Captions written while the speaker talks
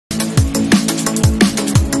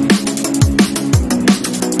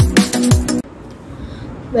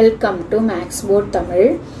Welcome to Max Board Tamil.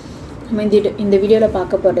 இந்த வீடியோல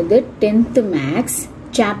பார்க்க போறது 10th Max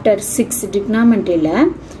chapter 6 trigonometry ல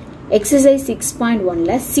exercise 6.1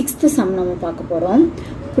 ல 6th sum நம்ம பார்க்க போறோம்.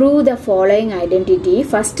 Prove the following identity.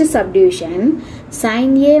 First subdivision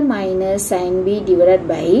sin A minus sin B divided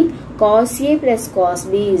by cos A plus cos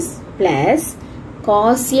B is plus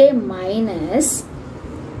cos A minus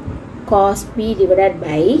cos B divided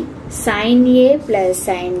by sin A plus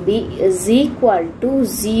sin B is equal to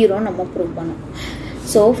 0 நம்ம prove பண்ணோம்.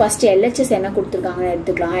 So first LHS என்ன கொடுத்திருக்காங்கன்னு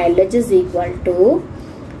எடுத்துக்கலாம். LHS is equal to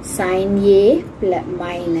sin A plus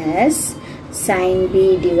minus sin B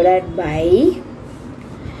divided by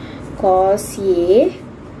cos A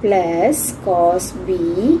plus cos B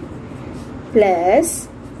plus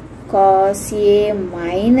cos A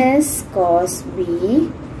minus cos B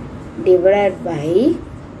divided by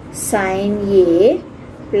sin A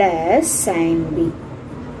plus sin B.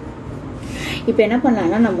 இப்போ என்ன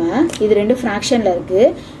பண்ணலாம்னா நம்ம இது ரெண்டு ஃபிராக்ஷன்ல இருக்கு,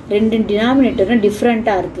 ரெண்டு டினாமினேட்டரும்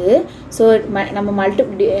டிஃபரெண்டா இருக்கு. சோ நம்ம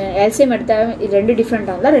எல்சிஎம் எடுத்தா இது ரெண்டு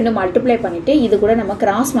டிஃபரெண்டா இருந்தா ரெண்டு மல்டிப்ளை பண்ணிட்டு இது கூட நம்ம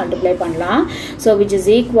கிராஸ் மல்டிப்ளை பண்ணலாம். So which is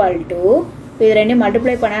equal to இது ரெண்டு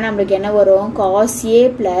மல்டிப்ளை பண்ணா நமக்கு என்ன வரும்? cos A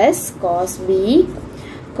plus cos B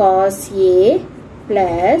cos A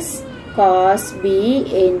plus cos B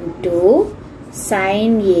into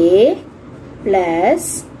sin A plus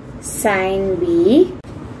sin B.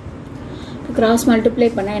 Cross multiply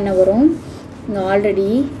பண்ணா என்ன வரும்? இங்க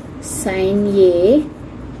already sin A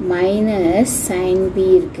minus sin B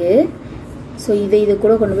இருக்கு. சோ இது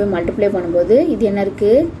கூட கொண்டு போய் மல்டிப்ளை பண்ணும்போது இது என்ன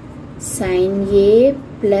இருக்கு? sin A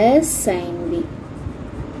plus sin B.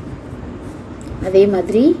 அதே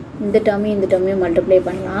மாதிரி இந்த டேர்மையும் மல்டிப்ளை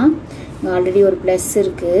பண்ணலாம். இங்க ஆல்ரெடி ஒரு பிளஸ்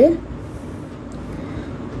இருக்கு.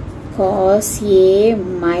 cos A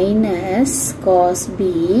minus cos B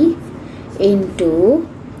into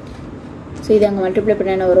so இத அங்க மல்டிப்ளை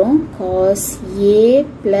பண்ணா என்ன வரும்? cos A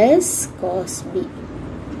plus cos B.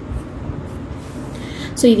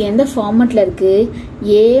 so இது எந்த ஃபார்மட்ல இருக்கு?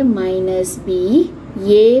 A minus B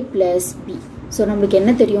A plus B. so நமக்கு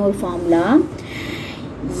என்ன தெரியும்? ஒரு formula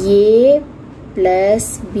A plus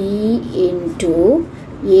B into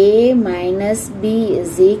A minus B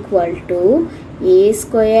is equal to A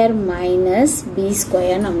square minus B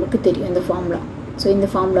square நமக்கு தெரியும் இந்த ஃபார்முலா. சோ இந்த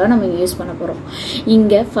ஃபார்முலா நம்ம யூஸ் பண்ண போறோம்.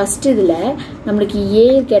 இங்க ஃபர்ஸ்ட் இதுல நமக்கு A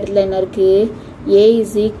இருக்க இடத்துல என்ன இருக்கு? A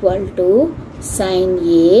is equal to sin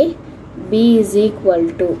A, B is equal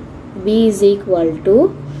to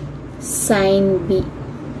sin B.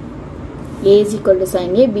 A is equal to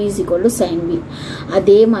sin A, B is equal to sin B.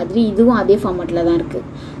 அதே மாதிரி இதுவும் அதே ஃபார்மட்ல தான் இருக்கு.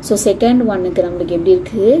 சோ செகண்ட் ஒன்னுக்கு நமக்கு எப்படி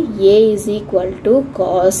இருக்கு? A is equal to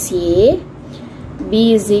cos A, B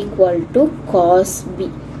is equal to cos B.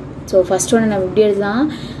 so first one நம்ம எப்படி எழுதலாம்?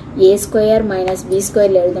 A square minus B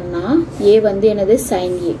square எழுதணும்னா A வந்து என்னது?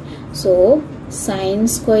 sin A. so sin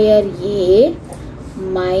square A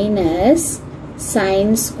minus sin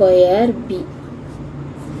square B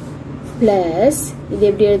plus இது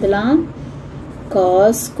எப்படி எழுதலாம்?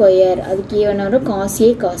 cos square அதுக்கு என்ன வரும்? cos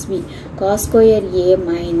A cos B. cos square A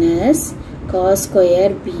minus cos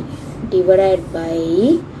square B divided by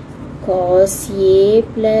cos A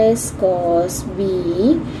plus cos B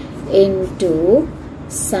into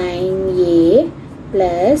sin A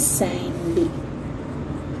plus sin B.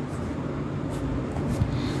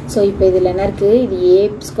 so இப்போ இதுல என்ன இருக்கு? இது A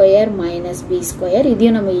square minus B square,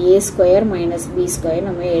 இதையும் நம்ம A square minus B square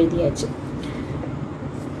நம்ம எழுதியாச்சு.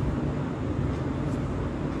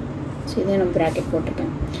 so இதை நம்ம bracket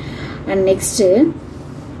போட்டுட்டோம். and next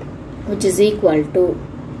which is equal to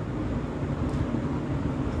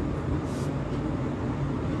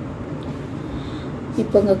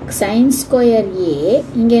இப்போ sin square A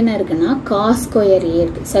இங்க என்ன இருக்குன்னா cos square A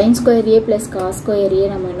இருக்கு. sin square A plus cos square A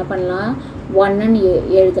நம்ம என்ன பண்ணலாம்? 1 ன்னு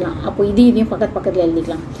எழுதலாம். அப்போ இதையும் பக்கத்துல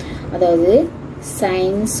எழுதிக்கலாம். அதாவது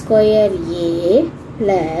sin square A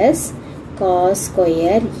plus cos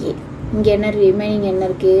square A. இங்க என்ன ரிமைனிங் என்ன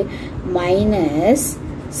இருக்கு? minus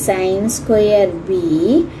sin square B.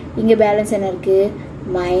 இங்க பேலன்ஸ் என்ன இருக்கு?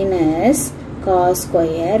 minus cos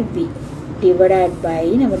square B divided by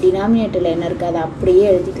நம்ம டினாமினேட்டர்ல என்ன இருக்கு அது அப்படியே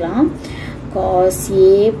எழுதிக்கலாம். cos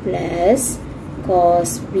A plus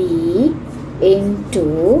cos B into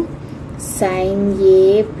sin A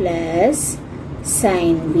plus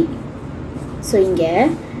sin B. so இங்க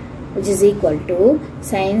which is equal to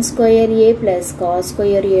sin square A plus cos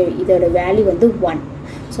square A இதோட வேல்யூ வந்து 1.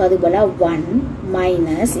 so அது போல 1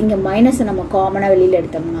 minus இங்க மைனஸ் நம்ம காமனா வெளியில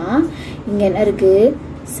எடுத்தோம்னா இங்க என்ன இருக்கு?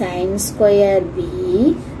 sin square B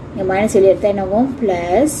இங்க மைனஸ் வெளிய எடுத்தா என்னவும்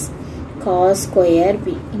plus cos square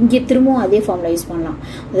b. இங்கே திரும்பவும் அதே ஃபார்முலா யூஸ் பண்ணலாம்.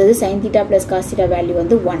 அதாவது sin theta plus cos theta value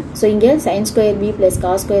வந்து 1. ஸோ இங்கே sin square b plus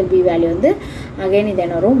cos square b value வந்து அகைன் இது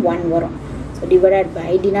என்ன வரும் 1 வரும். ஸோ டிவைடட்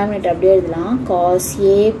பை டினாமினேட்டர் அப்படியே எழுதலாம் cos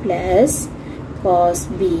a plus cos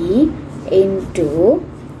b into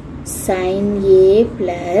sin a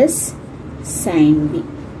plus sin b.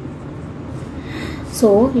 So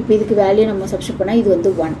இப்போ இதுக்கு வேல்யூ நம்ம சப்ஸ்டிட் பண்ணால் இது வந்து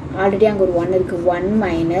 1. ஆல்ரெடி அங்கே ஒரு 1 இருக்குது. 1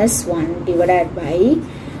 minus 1 divided by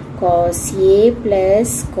cos a plus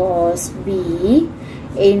cos b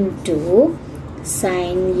into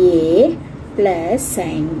sin a plus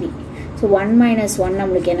sin b. So 1 minus 1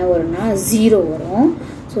 நம்மளுக்கு என்ன வரும்னா 0 வரும்.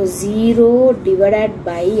 ஸோ 0 divided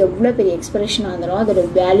by எவ்வளோ பெரிய எக்ஸ்பிரஷனாக இருந்தாலும் அதோட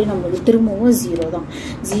வேல்யூ நம்மளுக்கு திரும்பவும் 0 தான்.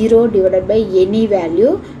 0 divided by any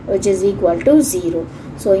value which is equal to 0.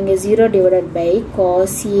 So இங்கே 0 divided by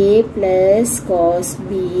cos a plus cos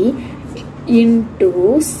b into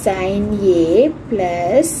sin a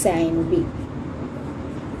plus sin b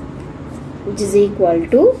which is equal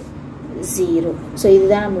to 0. So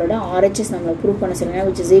இதுதான் நம்மளோட RHS நம்மளை ப்ரூவ் பண்ண சொல்லுங்க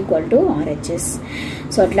which is equal to RHS.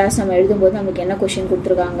 So at last நம்ம எழுதும்போது நமக்கு என்ன கொஷின்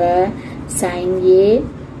கொடுத்துருக்காங்க sin a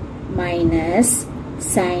minus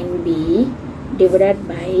sin b divided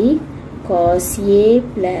by cos a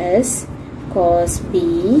plus cos b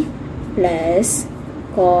plus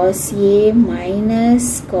cos a minus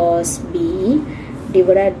cos b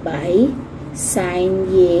divided by sin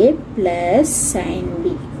a plus sin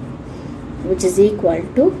b which is equal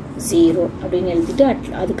to 0 அப்படின்னு எழுதிட்டு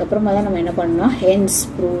அதுக்கப்புறமா தான் நம்ம என்ன பண்ணணும் hence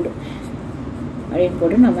proved அப்படின்னு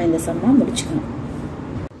போட்டு நம்ம இந்த சம்மா முடிச்சுக்கணும்.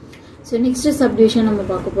 ஸோ நெக்ஸ்ட் சப்டிவிஷன் நம்ம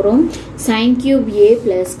பார்க்க போகிறோம் sin cube a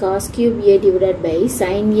plus cos cube a divided by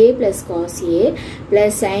sin a plus cos a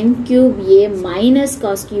plus sin cube a minus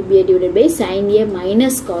cos cube a divided by sin a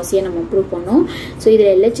minus cos a நம்ம prove பண்ணோம். So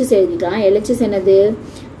இதில் LHS எழுதிக்கலாம். LHS என்னது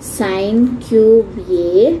sin cube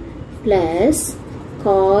a plus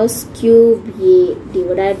cos cube a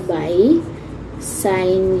divided by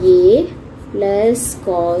sin a plus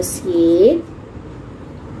cos a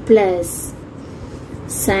plus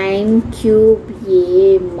sin cube a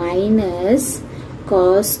minus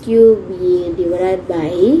cos cube a divided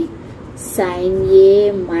by sin a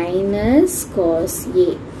minus cos a.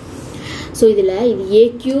 So இதில் இது a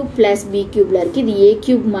cube plus b cube இருக்குது. இது a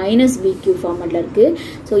cube minus b cube ஃபார்மெட்டில் இருக்குது.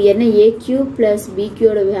 So என்ன a cube plus b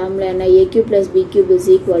cube formula என்ன a cube plus b cube is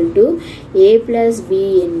equal to a plus b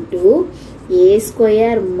into a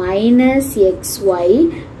square minus xy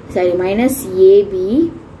sorry minus ab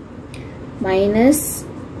minus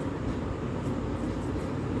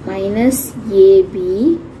ab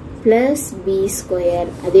plus b square.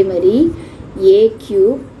 அதே மாதிரி a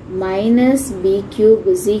cube minus b cube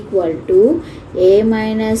is equal to a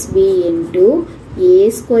minus b into a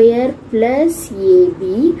square plus ab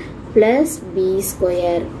plus b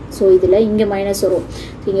square. So இதில் இங்கே minus வரும்.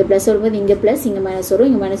 So இங்கே plus வரும்போது இங்கே plus இங்கே minus வரும்.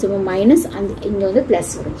 இங்கே மைனஸ் வரும்போது மைனஸ் அந்த இங்கே வந்து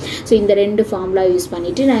ப்ளஸ் வரும். ஸோ இந்த ரெண்டு ஃபார்முலா யூஸ்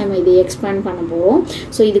பண்ணிவிட்டு நம்ம இதை எக்ஸ்பேண்ட் பண்ண போகிறோம்.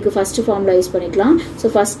 ஸோ இதுக்கு ஃபஸ்ட்டு ஃபார்முலா யூஸ் பண்ணிக்கலாம். ஸோ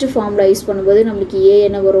ஃபஸ்ட்டு ஃபார்முலா யூஸ் பண்ணும்போது நம்மளுக்கு ஏ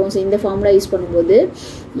என்ன வரும். ஸோ இந்த ஃபார்முலா யூஸ் பண்ணும்போது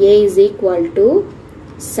ஏ is equal to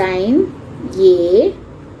sign A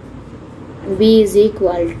b is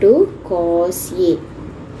equal to cos a.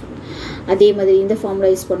 அதே மாதிரி இந்த ஃபார்முலா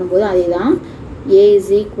யூஸ் பண்ணும்போது அதே தான் a is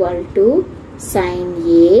equal to sin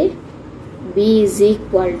a b is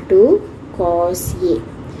equal to cos a.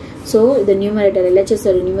 So இந்த நியூமரேட்டர் LHS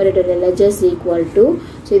ஒரு numerator LHS equal to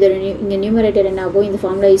so இதோட இங்கே நியூமரேட்டர் என்ன ஆகும் இந்த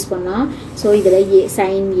ஃபார்முலா யூஸ் பண்ணால் ஸோ இதில்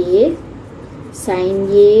sin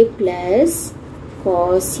a plus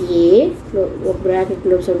cos a bracket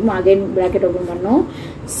close சொல்லுவோம். அகைன் bracket open பண்ணோம்.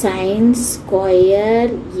 sin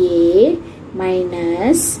square a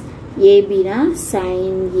minus ab na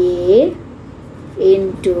sin a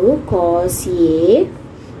into cos a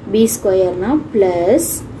b square na plus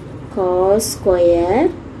cos square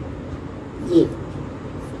a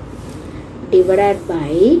divided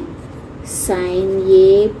by sin a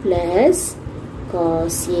plus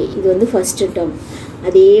cos a. இது வந்து first term.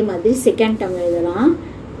 அதே மாதிரி second term எழுதலாம்.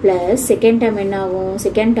 Plus second term என்ன ஆகும்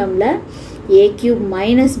second டேர்மில் a cube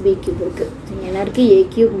minus b cube இருக்குது. என்ன இருக்குது a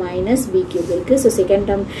cube minus b cube இருக்குது. So second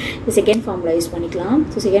term second formula use பண்ணிக்கலாம்.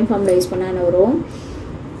 ஸோ செகண்ட் ஃபார்முலா யூஸ் பண்ணால் என்ன வரும்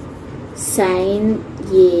sin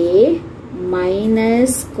a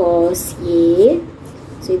minus cos a.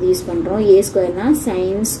 So இது யூஸ் பண்ணுறோம். a ஸ்கொயர்னா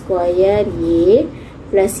sin square a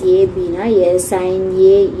plus abனா sin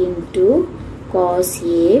a into cos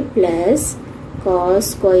a plus cos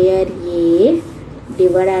square a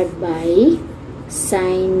divided by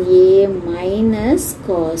sin a minus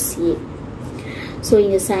cos a. So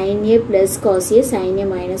இங்கே sin a plus cos a sin a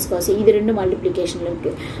minus cos a இது ரெண்டு மல்டிப்ளிகேஷனில்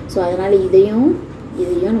இருக்குது. So அதனால் இதையும்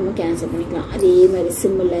இதையும் நம்ம cancel பண்ணிக்கலாம். அதே மாதிரி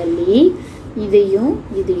சிமிலர்லி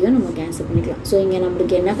இதையும் நம்ம கேன்சல் பண்ணிக்கலாம். ஸோ இங்கே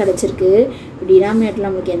நம்மளுக்கு என்ன கிடச்சிருக்கு, டினாமினேட்டர்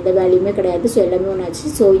நம்மளுக்கு எந்த வேல்யூமே கிடையாது. ஸோ எல்லாமே ஒன்று ஆச்சு.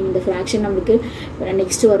 ஸோ இந்த ஃப்ராக்ஷன் நம்மளுக்கு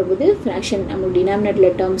நெக்ஸ்ட் வரும்போது ஃப்ராக்ஷன் நம்மளுக்கு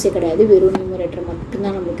டினாமினேட்டரில் டேர்ம்ஸே கிடையாது, வெறும் நியூமரேட்டர்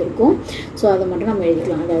மட்டும்தான் நம்மளுக்கு இருக்கும். ஸோ அதை மட்டும் நம்ம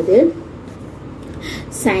எழுதிக்கலாம். அதாவது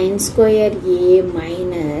sin square a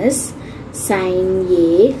minus sin a,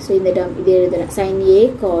 so இந்த டேர்ம் இது எழுதுறேன், sin a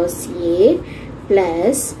cos a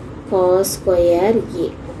plus cos square a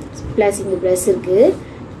plus இங்கே ப்ளஸ் இருக்குது,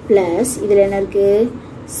 ப்ளஸ் இதில் என்ன இருக்குது,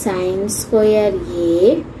 sin square a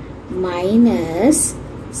minus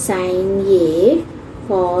sin a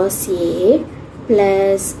cos a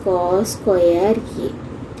plus cos square a.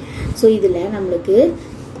 So இதில் நம்மளுக்கு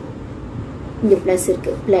இங்கே ப்ளஸ்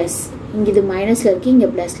இருக்குது, ப்ளஸ் இங்கே இது மைனஸில் இருக்குது, இங்கே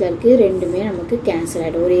ப்ளஸில் இருக்குது, ரெண்டுமே நமக்கு கேன்சல்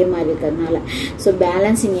ஆகிடும் ஒரே மாதிரி இருக்கிறதுனால. ஸோ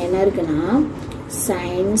பேலன்ஸ் இங்கே என்ன இருக்குன்னா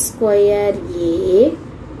sin square a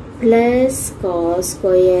plus cos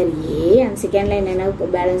square a, and second line என்ன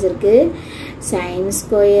பேலன்ஸ் இருக்குது, sin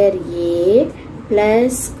square a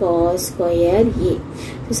plus cos square a.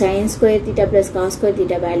 So sin square theta plus cos square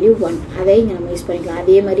theta value 1, அதை இங்கே நம்ம யூஸ் பண்ணிக்கலாம்.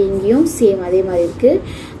 அதே மாதிரி இங்கேயும் சேம் அதே மாதிரி இருக்குது.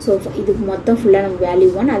 ஸோ இதுக்கு மொத்தம் ஃபுல்லாக நம்ம வேல்யூ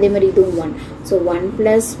 1, அதே மாதிரி இதுவும் 1. So 1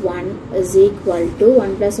 plus 1 is equal to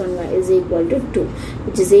 1 plus 1 is equal to 2,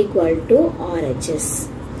 which is equal to RHS.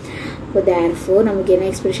 இப்போ therefore நமக்கு என்ன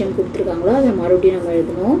எக்ஸ்பிரஷன் கொடுத்துருக்காங்களோ அதை மறுபடியும் நம்ம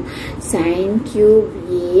எழுதணும். sin cube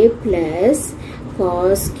a plus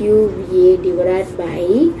cos cube a divided by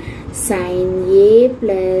sin a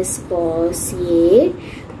plus cos a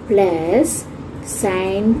plus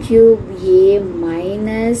sin cube a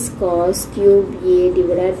minus cos cube a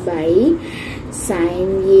divided by sin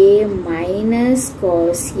a minus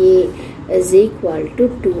cos a is equal to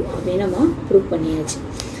 2 அப்படின்னு நம்ம prove பண்ணியாச்சு.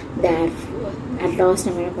 therefore at last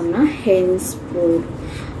நம்ம என்ன பண்ணலாம், hence proved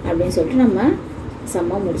அப்படின்னு சொல்லிட்டு நம்ம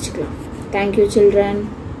சம்மா முடிச்சுக்கலாம். Thank you children.